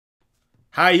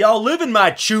How y'all living,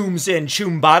 my chooms and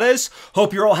choombadas?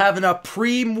 Hope you're all having a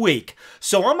preem week.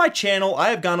 So on my channel, I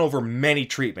have gone over many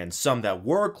treatments, some that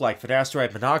work, like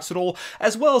finasteride minoxidil,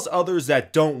 as well as others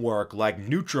that don't work, like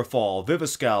Nutrafol,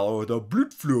 Viviscal, or the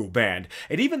Blutflu band.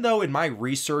 And even though in my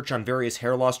research on various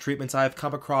hair loss treatments, I have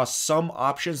come across some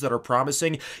options that are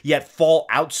promising, yet fall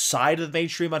outside of the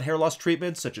mainstream on hair loss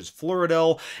treatments, such as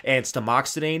Floridel and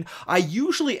Stamoxidine, I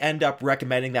usually end up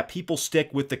recommending that people stick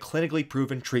with the clinically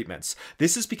proven treatments.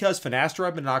 This is because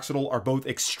finasteride and minoxidil are both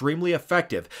extremely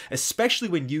effective, especially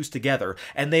when used together,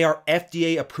 and they are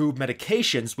FDA-approved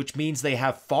medications, which means they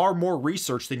have far more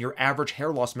research than your average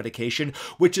hair loss medication,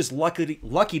 which is lucky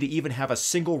to even have a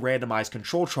single randomized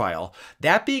control trial.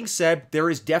 That being said, there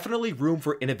is definitely room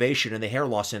for innovation in the hair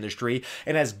loss industry,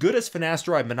 and as good as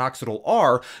finasteride and minoxidil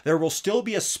are, there will still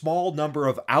be a small number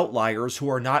of outliers who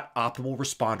are not optimal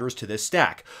responders to this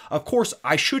stack. Of course,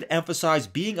 I should emphasize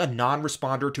being a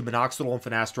non-responder to minoxidil and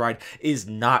finasteride is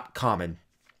not common.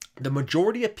 The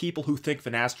majority of people who think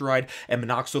finasteride and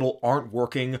minoxidil aren't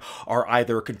working are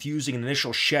either confusing an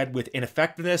initial shed with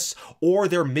ineffectiveness, or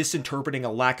they're misinterpreting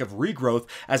a lack of regrowth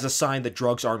as a sign that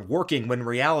drugs aren't working, when in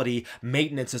reality,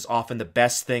 maintenance is often the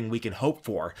best thing we can hope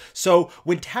for. So,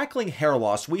 when tackling hair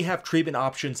loss, we have treatment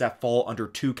options that fall under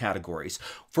two categories.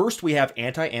 First, we have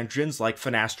anti-androgens like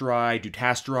finasteride,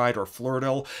 dutasteride, or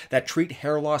Floridel that treat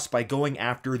hair loss by going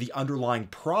after the underlying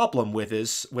problem with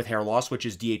hair loss, which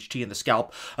is DHT in the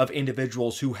scalp of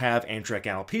individuals who have androgenetic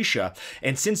alopecia.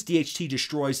 And since DHT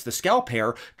destroys the scalp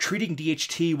hair, treating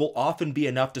DHT will often be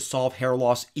enough to solve hair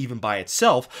loss even by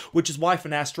itself, which is why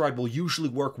finasteride will usually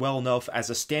work well enough as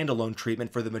a standalone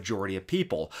treatment for the majority of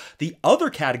people. The other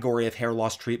category of hair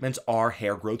loss treatments are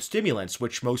hair growth stimulants,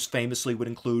 which most famously would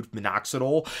include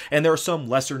minoxidil, and there are some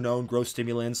lesser known growth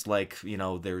stimulants like,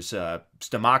 there's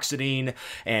Stamoxidine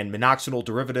and minoxidil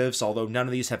derivatives, although none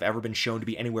of these have ever been shown to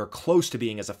be anywhere close to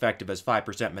being as effective as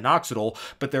 5% minoxidil,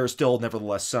 but there is still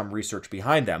nevertheless some research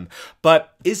behind them.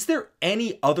 But is there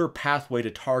any other pathway to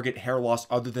target hair loss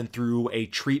other than through a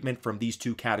treatment from these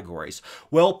two categories?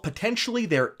 Well, potentially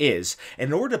there is, and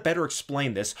in order to better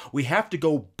explain this, we have to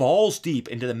go balls deep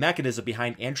into the mechanism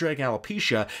behind androgenetic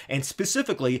alopecia, and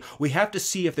specifically, we have to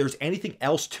see if there's anything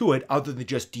else to it other than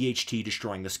just DHT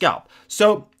destroying the scalp.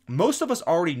 So, most of us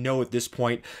already know at this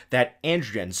point that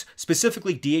androgens,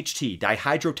 specifically DHT,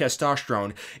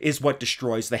 dihydrotestosterone, is what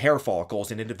destroys the hair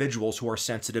follicles in individuals who are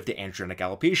sensitive to androgenetic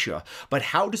alopecia. But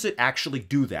how does it actually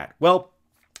do that? Well,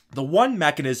 the one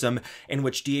mechanism in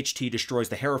which DHT destroys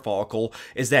the hair follicle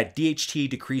is that DHT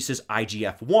decreases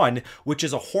IGF-1, which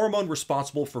is a hormone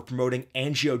responsible for promoting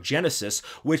angiogenesis,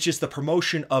 which is the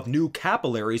promotion of new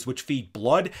capillaries which feed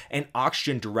blood and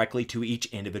oxygen directly to each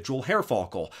individual hair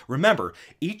follicle. Remember,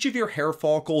 each of your hair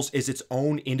follicles is its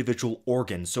own individual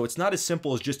organ, so it's not as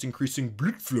simple as just increasing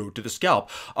blood flow to the scalp.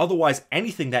 Otherwise,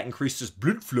 anything that increases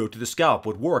blood flow to the scalp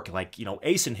would work, like,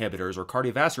 ACE inhibitors or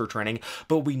cardiovascular training,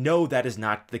 but we know that is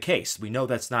not the case. We know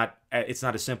it's not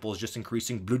as simple as just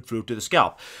increasing blood flow to the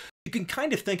scalp. You can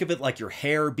kind of think of it like your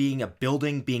hair being a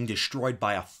building being destroyed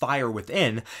by a fire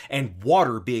within, and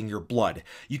water being your blood.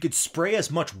 You could spray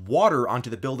as much water onto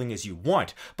the building as you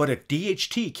want, but if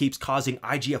DHT keeps causing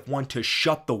IGF-1 to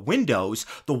shut the windows,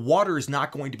 the water is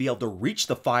not going to be able to reach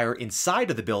the fire inside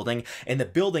of the building, and the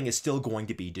building is still going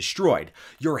to be destroyed.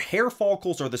 Your hair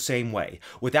follicles are the same way.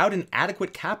 Without an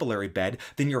adequate capillary bed,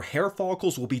 then your hair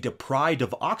follicles will be deprived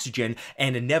of oxygen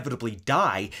and inevitably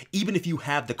die, even if you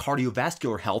have the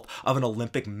cardiovascular health of an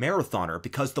Olympic marathoner,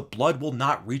 because the blood will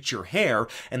not reach your hair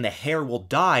and the hair will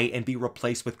die and be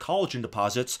replaced with collagen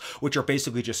deposits, which are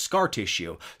basically just scar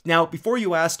tissue. Now, before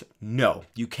you ask, no,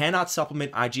 you cannot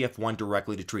supplement IGF-1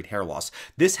 directly to treat hair loss.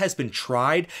 This has been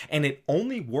tried, and it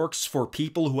only works for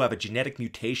people who have a genetic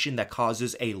mutation that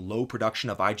causes a low production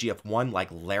of IGF-1,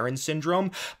 like Laron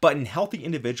syndrome, but in healthy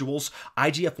individuals,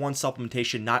 IGF-1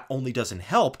 supplementation not only doesn't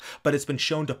help, but it's been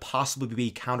shown to possibly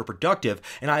be counterproductive,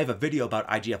 and I have a video about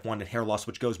IGF-1 and hair loss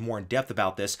which goes more in depth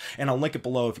about this, and I'll link it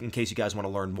below in case you guys want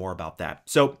to learn more about that.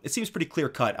 So it seems pretty clear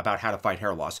cut about how to fight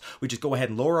hair loss. We just go ahead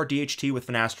and lower our DHT with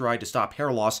finasteride to stop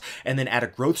hair loss, and then add a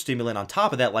growth stimulant on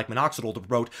top of that like minoxidil to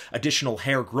promote additional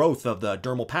hair growth of the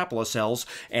dermal papilla cells,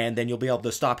 and then you'll be able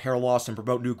to stop hair loss and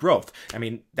promote new growth. I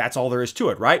mean, that's all there is to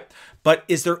it, right? But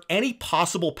is there any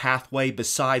possible pathway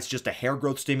besides just a hair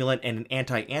growth stimulant and an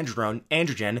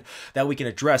anti-androgen that we can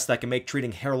address suggest that can make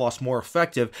treating hair loss more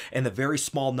effective in the very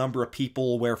small number of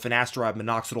people where finasteride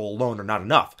minoxidil alone are not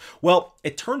enough? Well,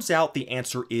 it turns out the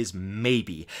answer is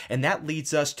maybe, and that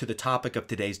leads us to the topic of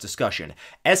today's discussion,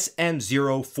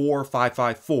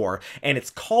 Sm04554, and it's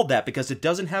called that because it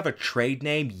doesn't have a trade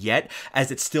name yet,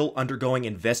 as it's still undergoing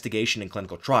investigation in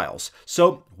clinical trials.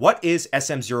 So, what is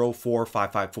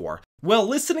Sm04554? Well,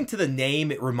 listening to the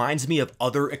name, it reminds me of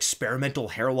other experimental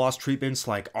hair loss treatments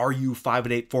like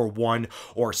RU51841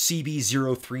 or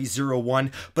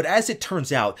CB0301, but as it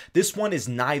turns out, this one is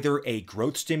neither a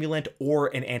growth stimulant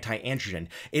or an anti-androgen.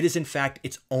 It is in fact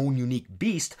its own unique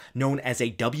beast known as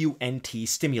a WNT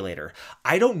stimulator.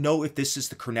 I don't know if this is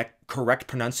the correct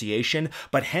pronunciation,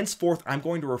 but henceforth I'm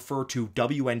going to refer to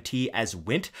WNT as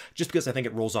WNT just because I think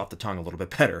it rolls off the tongue a little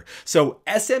bit better. So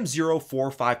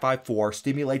Sm04554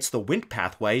 stimulates the WNT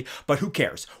pathway, but who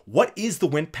cares? What is the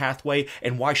WNT pathway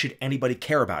and why should anybody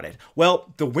care about it?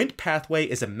 Well, the WNT pathway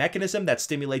is a mechanism that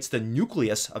stimulates the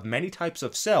nucleus of many types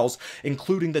of cells,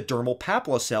 including the dermal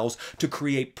papilla cells, to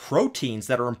create proteins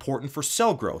that are important for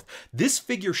cell growth. This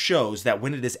figure shows that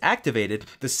when it is activated,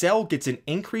 the cell gets an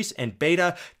increase in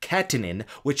beta-catenin,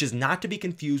 which is not to be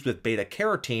confused with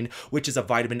beta-carotene, which is a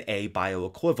vitamin A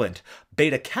bioequivalent.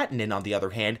 Beta-catenin, on the other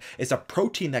hand, is a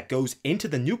protein that goes into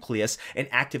the nucleus and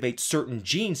activates certain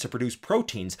genes to produce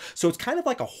proteins, so it's kind of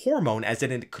like a hormone as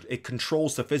it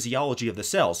controls the physiology of the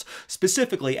cells.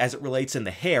 Specifically, as it relates in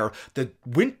the hair, the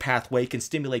WNT pathway can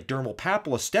stimulate dermal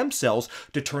papilla stem cells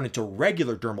to turn into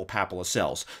regular dermal papilla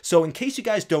cells. So in case you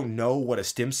guys don't know what a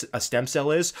stem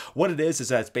cell is, what it is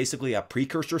that it's basically a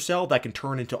precursor cell that can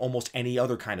turn into almost any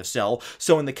other kind of cell.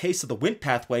 So in the case of the WNT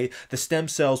pathway, the stem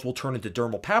cells will turn into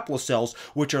dermal papilla cells,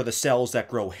 which are the cells that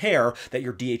grow hair that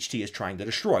your DHT is trying to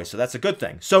destroy. So that's a good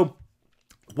thing. So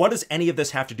what does any of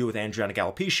this have to do with androgenetic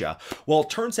alopecia? Well, it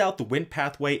turns out the WNT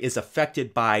pathway is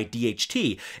affected by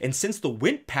DHT, and since the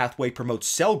WNT pathway promotes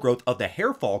cell growth of the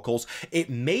hair follicles, it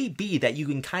may be that you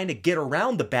can kind of get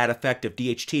around the bad effect of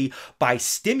DHT by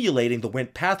stimulating the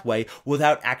WNT pathway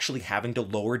without actually having to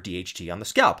lower DHT on the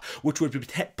scalp, which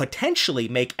would potentially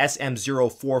make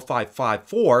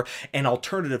Sm04554 an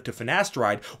alternative to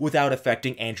finasteride without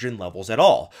affecting androgen levels at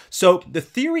all. So the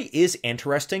theory is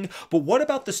interesting, but what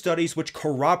about the studies which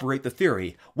corroborate the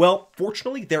theory? Well,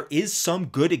 fortunately, there is some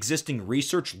good existing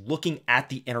research looking at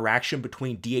the interaction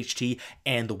between DHT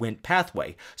and the WNT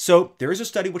pathway. So there is a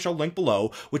study which I'll link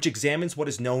below, which examines what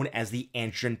is known as the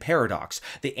androgen paradox.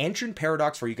 The androgen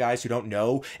paradox, for you guys who don't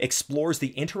know, explores the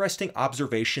interesting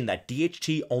observation that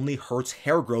DHT only hurts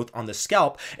hair growth on the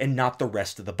scalp and not the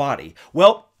rest of the body.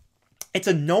 Well, it's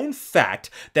a known fact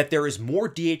that there is more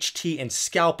DHT in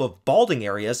scalp of balding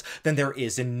areas than there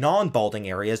is in non-balding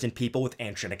areas in people with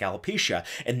androgenetic alopecia,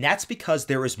 and that's because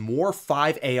there is more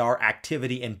 5-AR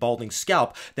activity in balding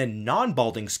scalp than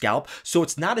non-balding scalp, so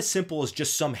it's not as simple as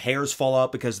just some hairs fall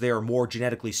out because they are more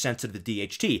genetically sensitive to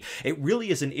DHT. It really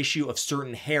is an issue of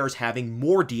certain hairs having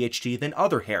more DHT than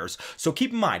other hairs. So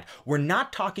keep in mind, we're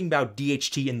not talking about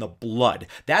DHT in the blood.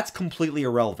 That's completely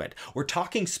irrelevant. We're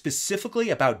talking specifically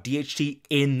about DHT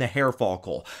in the hair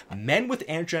follicle. Men with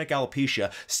androgenetic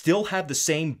alopecia still have the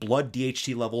same blood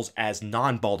DHT levels as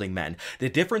non-balding men. The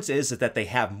difference is that they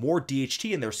have more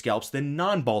DHT in their scalps than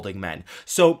non-balding men.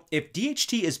 So if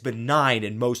DHT is benign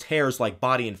in most hairs like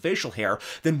body and facial hair,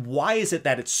 then why is it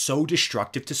that it's so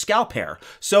destructive to scalp hair?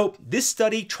 So this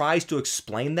study tries to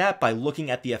explain that by looking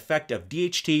at the effect of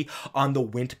DHT on the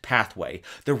WNT pathway.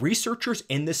 The researchers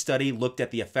in this study looked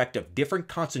at the effect of different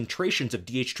concentrations of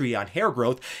DHT on hair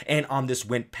growth and on this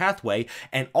WNT pathway,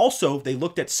 and also they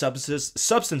looked at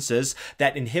substances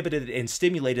that inhibited and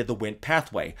stimulated the WNT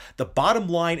pathway. The bottom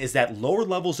line is that lower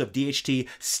levels of DHT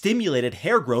stimulated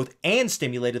hair growth and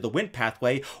stimulated the WNT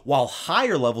pathway, while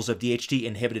higher levels of DHT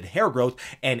inhibited hair growth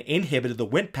and inhibited the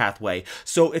WNT pathway.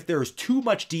 So if there is too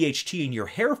much DHT in your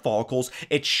hair follicles,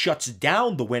 it shuts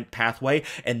down the WNT pathway,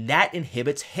 and that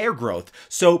inhibits hair growth.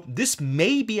 So this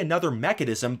may be another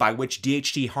mechanism by which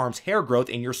DHT harms hair growth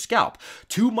in your scalp.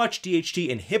 Too much DHT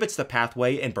inhibits the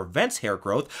pathway and prevents hair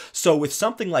growth. So with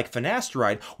something like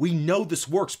finasteride, we know this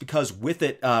works because with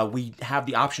it, we have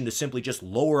the option to simply just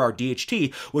lower our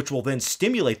DHT, which will then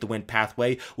stimulate the WNT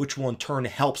pathway, which will in turn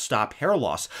help stop hair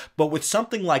loss. But with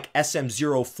something like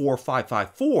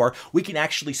Sm04554, we can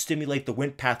actually stimulate the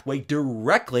WNT pathway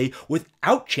directly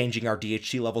without changing our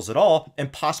DHT levels at all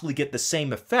and possibly get the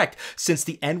same effect, since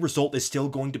the end result is still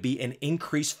going to be an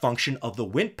increased function of the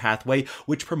WNT pathway,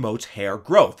 which promotes hair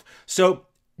growth. So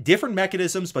different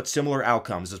mechanisms, but similar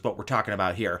outcomes is what we're talking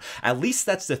about here. At least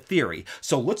that's the theory.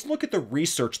 So let's look at the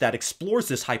research that explores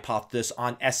this hypothesis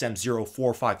on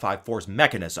Sm04554's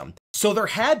mechanism. So there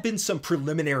had been some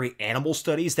preliminary animal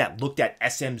studies that looked at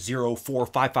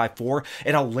SM04554,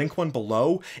 and I'll link one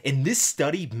below. In this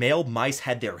study, male mice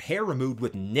had their hair removed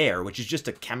with Nair, which is just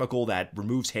a chemical that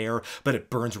removes hair, but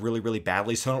it burns really, really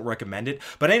badly, so I don't recommend it.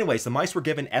 But anyways, the mice were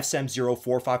given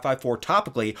SM04554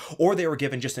 topically, or they were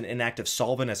given just an inactive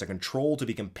solvent as a control to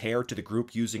be compared to the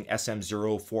group using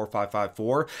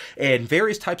SM04554. And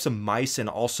various types of mice and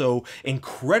also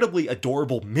incredibly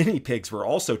adorable mini pigs were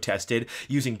also tested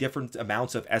using different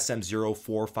amounts of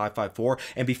SM04554.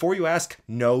 And before you ask,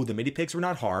 no, the mini pigs were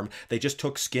not harmed. They just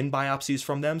took skin biopsies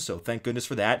from them, so thank goodness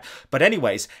for that. But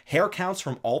anyways, hair counts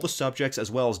from all the subjects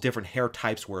as well as different hair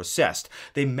types were assessed.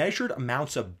 They measured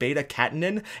amounts of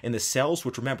beta-catenin in the cells,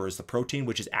 which remember is the protein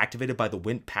which is activated by the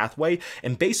Wnt pathway.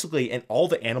 And basically in all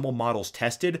the animal models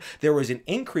tested, there was an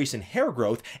increase in hair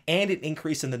growth and an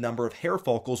increase in the number of hair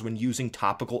follicles when using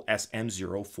topical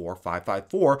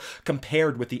SM04554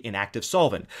 compared with the inactive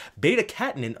solvent.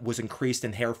 Beta-catenin was increased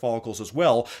in hair follicles as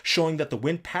well, showing that the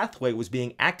Wnt pathway was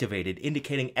being activated,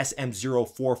 indicating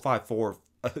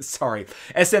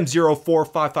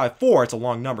SM04554, it's a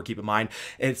long number, keep in mind.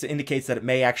 It indicates that it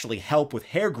may actually help with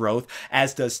hair growth,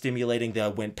 as does stimulating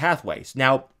the Wnt pathways.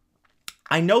 Now,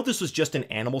 I know this was just an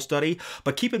animal study,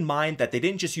 but keep in mind that they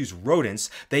didn't just use rodents,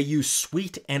 they used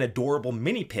sweet and adorable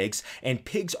mini pigs, and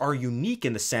pigs are unique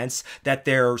in the sense that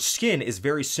their skin is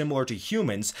very similar to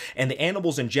humans, and the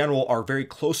animals in general are very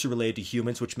closely related to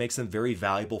humans, which makes them very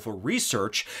valuable for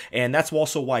research, and that's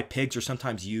also why pigs are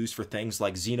sometimes used for things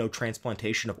like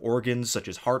xenotransplantation of organs, such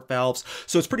as heart valves.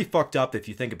 So it's pretty fucked up if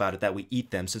you think about it that we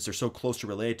eat them, since they're so closely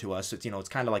related to us. It's, it's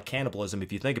kind of like cannibalism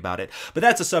if you think about it, but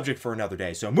that's a subject for another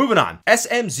day. So moving on.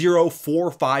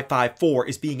 SM04554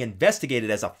 is being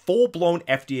investigated as a full-blown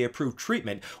FDA-approved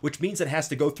treatment, which means it has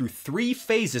to go through 3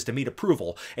 phases to meet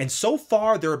approval. And so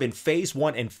far, there have been phase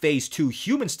 1 and phase 2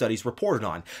 human studies reported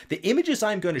on. The images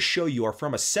I'm going to show you are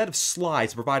from a set of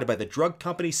slides provided by the drug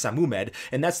company Samumed,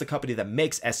 and that's the company that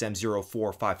makes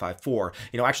SM04554.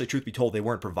 Actually, truth be told, they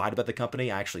weren't provided by the company.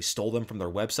 I actually stole them from their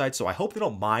website, so I hope they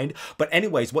don't mind. But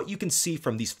anyways, what you can see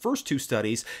from these first 2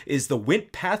 studies is the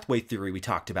Wnt pathway theory we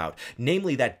talked about.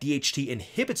 Namely that DHT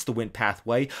inhibits the Wnt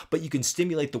pathway, but you can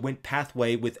stimulate the Wnt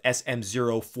pathway with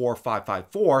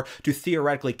SM04554 to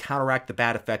theoretically counteract the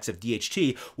bad effects of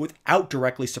DHT without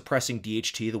directly suppressing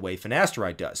DHT the way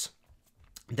finasteride does.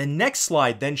 The next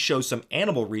slide then shows some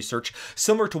animal research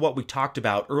similar to what we talked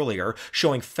about earlier,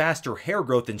 showing faster hair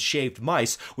growth in shaved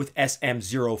mice with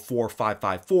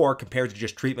SM04554 compared to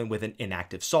just treatment with an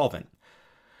inactive solvent.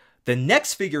 The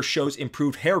next figure shows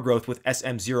improved hair growth with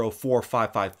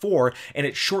SM04554, and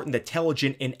it shortened the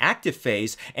telogen inactive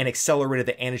phase and accelerated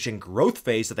the anagen growth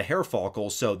phase of the hair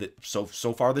follicles, so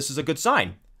far this is a good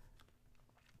sign.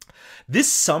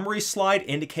 This summary slide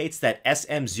indicates that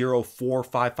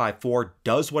SM04554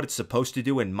 does what it's supposed to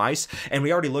do in mice, and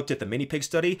we already looked at the mini pig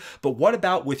study, but what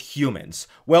about with humans?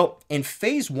 Well, in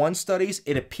phase 1 studies,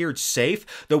 it appeared safe,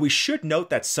 though we should note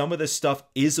that some of this stuff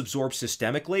is absorbed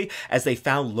systemically, as they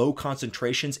found low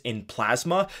concentrations in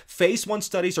plasma. Phase 1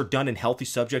 studies are done in healthy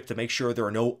subjects to make sure there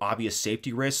are no obvious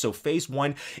safety risks, so phase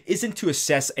 1 isn't to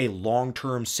assess a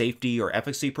long-term safety or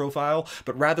efficacy profile,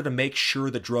 but rather to make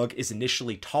sure the drug is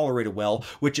initially tolerated well,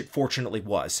 which it fortunately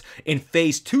was. In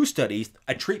phase 2 studies,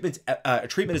 a treatment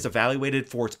is evaluated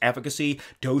for its efficacy,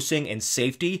 dosing, and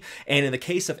safety. And in the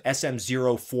case of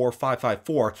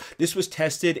SM04554, this was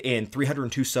tested in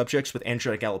 302 subjects with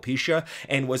androgenetic alopecia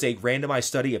and was a randomized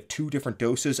study of 2 different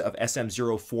doses of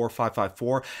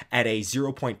SM04554 at a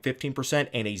 0.15%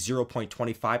 and a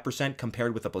 0.25%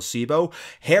 compared with a placebo.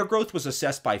 Hair growth was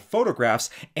assessed by photographs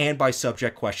and by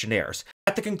subject questionnaires.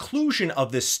 At the conclusion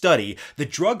of this study, the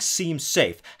drug seemed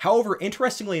safe. However,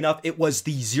 interestingly enough, it was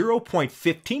the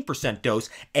 0.15% dose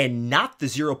and not the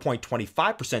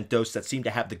 0.25% dose that seemed to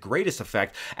have the greatest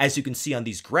effect, as you can see on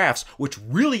these graphs, which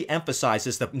really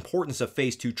emphasizes the importance of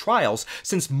phase 2 trials,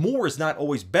 since more is not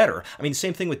always better. I mean,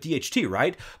 same thing with DHT,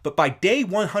 right? But by day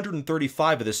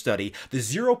 135 of this study, the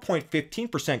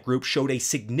 0.15% group showed a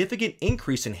significant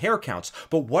increase in hair counts.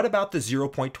 But what about the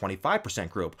 0.25%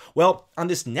 group? Well, on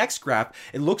this next graph,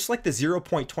 it looks like the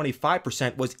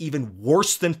 0.25% was even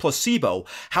worse than placebo.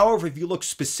 However, if you look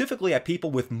specifically at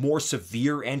people with more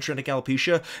severe androgenetic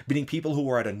alopecia, meaning people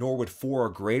who are at a Norwood 4 or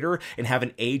greater and have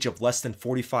an age of less than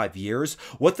 45 years,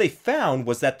 what they found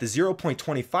was that the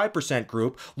 0.25%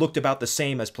 group looked about the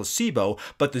same as placebo,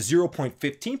 but the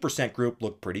 0.15% group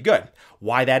looked pretty good.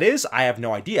 Why that is, I have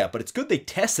no idea, but it's good they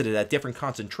tested it at different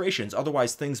concentrations,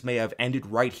 otherwise things may have ended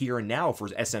right here and now for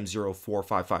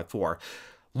SM04554.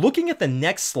 Looking at the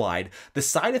next slide, the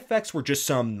side effects were just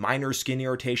some minor skin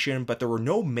irritation, but there were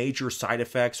no major side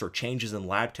effects or changes in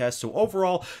lab tests, so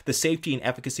overall, the safety and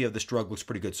efficacy of this drug looks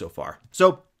pretty good so far.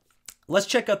 So, let's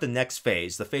check out the next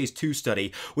phase, the phase 2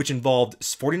 study, which involved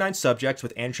 49 subjects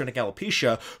with androgenic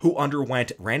alopecia who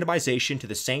underwent randomization to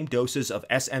the same doses of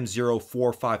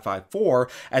Sm04554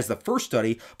 as the first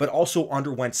study, but also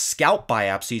underwent scalp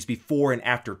biopsies before and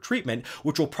after treatment,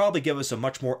 which will probably give us a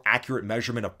much more accurate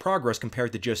measurement of progress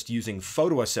compared to just using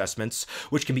photo assessments,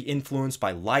 which can be influenced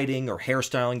by lighting or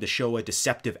hairstyling to show a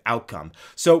deceptive outcome.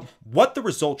 So what the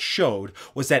results showed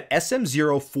was that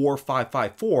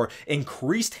Sm04554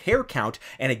 increased hair count,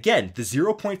 and again, the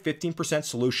 0.15%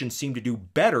 solution seemed to do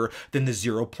better than the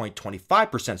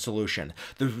 0.25% solution.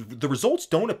 The results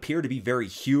don't appear to be very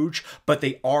huge, but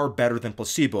they are better than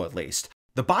placebo at least.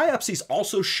 The biopsies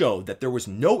also showed that there was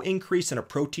no increase in a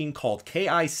protein called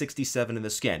Ki67 in the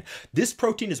skin. This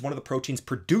protein is one of the proteins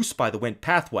produced by the Wnt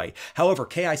pathway. However,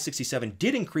 Ki67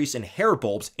 did increase in hair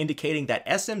bulbs, indicating that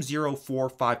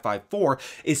Sm04554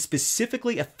 is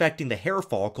specifically affecting the hair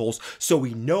follicles, so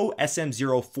we know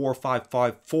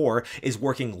Sm04554 is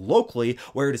working locally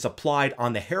where it is applied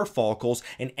on the hair follicles,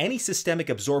 and any systemic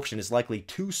absorption is likely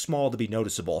too small to be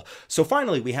noticeable. So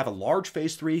finally, we have a large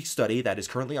phase 3 study that is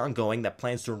currently ongoing that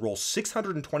plans to enroll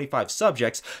 625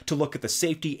 subjects to look at the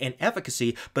safety and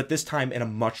efficacy, but this time in a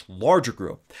much larger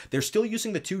group. They're still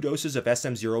using the 2 doses of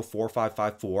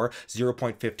Sm04554,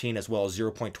 0.15 as well as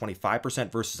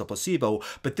 0.25% versus a placebo,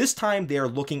 but this time they are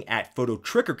looking at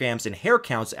phototrichograms and hair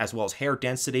counts as well as hair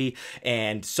density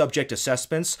and subject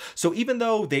assessments. So even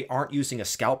though they aren't using a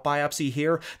scalp biopsy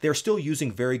here, they're still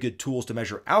using very good tools to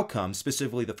measure outcomes,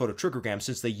 specifically the phototrichogram,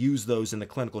 since they use those in the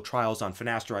clinical trials on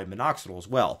finasteride and minoxidil as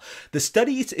well. The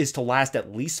study is to last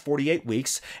at least 48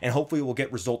 weeks, and hopefully we'll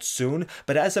get results soon,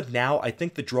 but as of now, I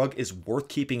think the drug is worth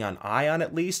keeping an eye on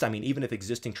at least. I mean, even if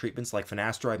existing treatments like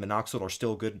finasteride, minoxidil are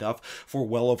still good enough for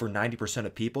well over 90%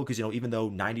 of people, because, you know, even though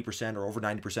 90% or over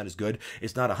 90% is good,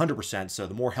 it's not 100%, so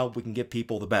the more help we can give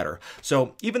people, the better.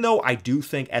 So even though I do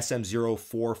think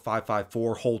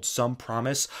Sm04554 holds some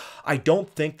promise, I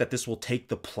don't think that this will take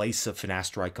the place of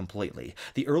finasteride completely.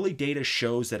 The early data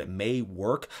shows that it may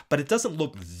work, but it doesn't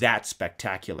look that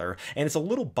spectacular, and it's a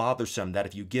little bothersome that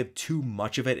if you give too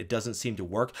much of it, it doesn't seem to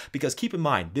work, because keep in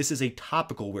mind, this is a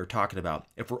topical we're talking about.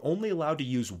 If we're only allowed to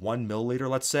use 1 milliliter,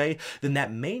 let's say, then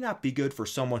that may not be good for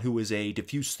someone who is a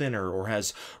diffuse thinner or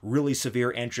has really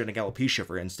severe androgenic alopecia,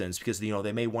 for instance, because, you know,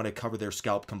 they may want to cover their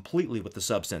scalp completely with the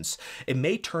substance. It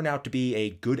may turn out to be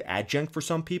a good adjunct for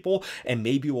some people, and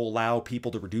maybe will allow people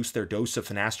to reduce their dose of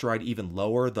finasteride even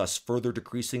lower, thus further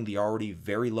decreasing the already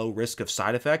very low risk of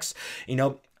side effects. You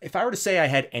know, if I were to say I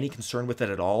had any concern with it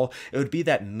at all, it would be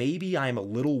that maybe I'm a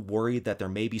little worried that there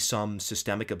may be some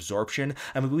systemic absorption.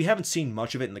 I mean, we haven't seen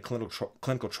much of it in the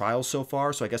clinical trials so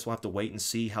far, so I guess we'll have to wait and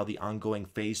see how the ongoing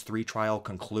phase 3 trial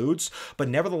concludes. But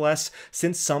nevertheless,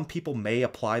 since some people may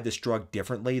apply this drug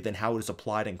differently than how it is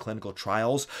applied in clinical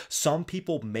trials, some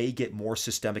people may get more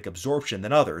systemic absorption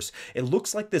than others. It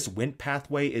looks like this Wnt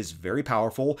pathway is very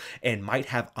powerful and might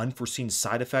have unforeseen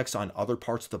side effects on other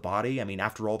parts of the body. I mean,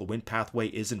 after all, the Wnt pathway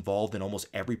is involved in almost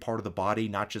every part of the body,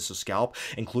 not just the scalp,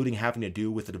 including having to do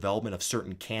with the development of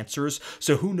certain cancers.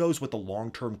 So who knows what the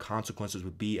long-term consequences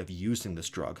would be of using this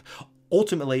drug.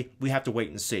 Ultimately, we have to wait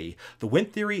and see. The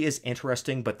Wnt theory is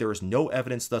interesting, but there is no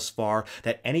evidence thus far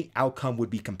that any outcome would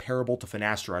be comparable to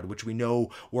finasteride, which we know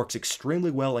works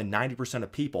extremely well in 90%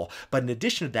 of people. But in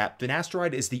addition to that,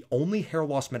 finasteride is the only hair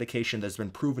loss medication that has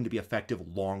been proven to be effective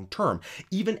long term.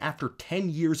 Even after 10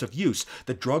 years of use,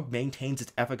 the drug maintains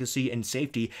its efficacy and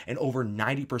safety in over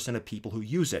 90% of people who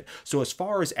use it. So as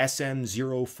far as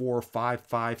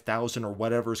Sm0455000 or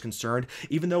whatever is concerned,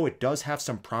 even though it does have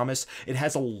some promise, it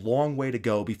has a long way to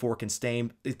go before it can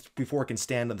stand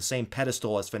on the same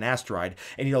pedestal as finasteride.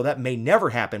 And you know, that may never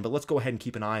happen, but let's go ahead and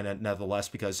keep an eye on it nevertheless,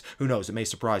 because who knows, it may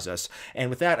surprise us. And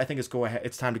with that, I think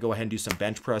it's time to go ahead and do some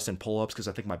bench press and pull-ups, because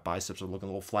I think my biceps are looking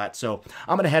a little flat. So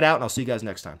I'm gonna head out, and I'll see you guys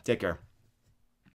next time. Take care.